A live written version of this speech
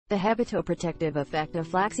The hepatoprotective effect of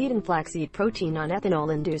flaxseed and flaxseed protein on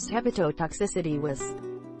ethanol-induced hepatotoxicity was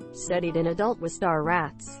studied in adult Wistar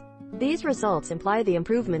rats. These results imply the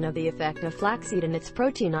improvement of the effect of flaxseed and its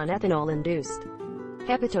protein on ethanol-induced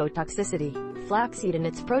hepatotoxicity. Flaxseed and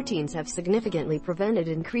its proteins have significantly prevented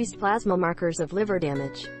increased plasma markers of liver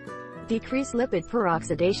damage, decreased lipid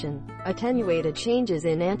peroxidation, attenuated changes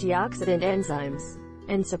in antioxidant enzymes,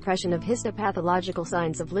 and suppression of histopathological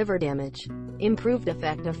signs of liver damage. Improved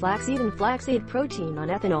effect of flaxseed and flaxseed protein on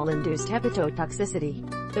ethanol-induced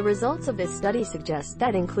hepatotoxicity. The results of this study suggest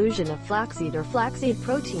that inclusion of flaxseed or flaxseed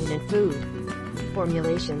protein in food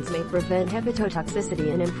formulations may prevent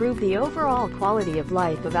hepatotoxicity and improve the overall quality of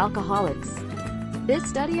life of alcoholics. This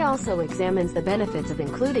study also examines the benefits of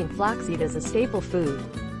including flaxseed as a staple food.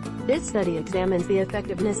 This study examines the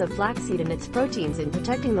effectiveness of flaxseed and its proteins in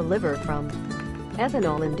protecting the liver from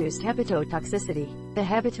ethanol-induced hepatotoxicity. The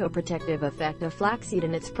hepatoprotective effect of flaxseed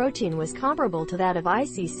and its protein was comparable to that of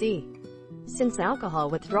ICC. Since alcohol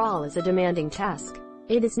withdrawal is a demanding task,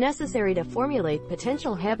 it is necessary to formulate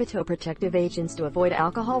potential hepatoprotective agents to avoid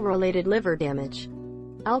alcohol-related liver damage.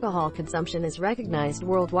 Alcohol consumption is recognized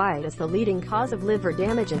worldwide as the leading cause of liver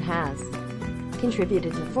damage and has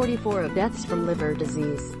contributed to 44 of deaths from liver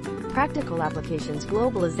disease. Practical applications,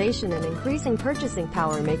 globalization and increasing purchasing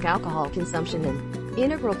power make alcohol consumption an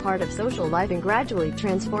integral part of social life and gradually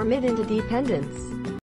transform it into dependence.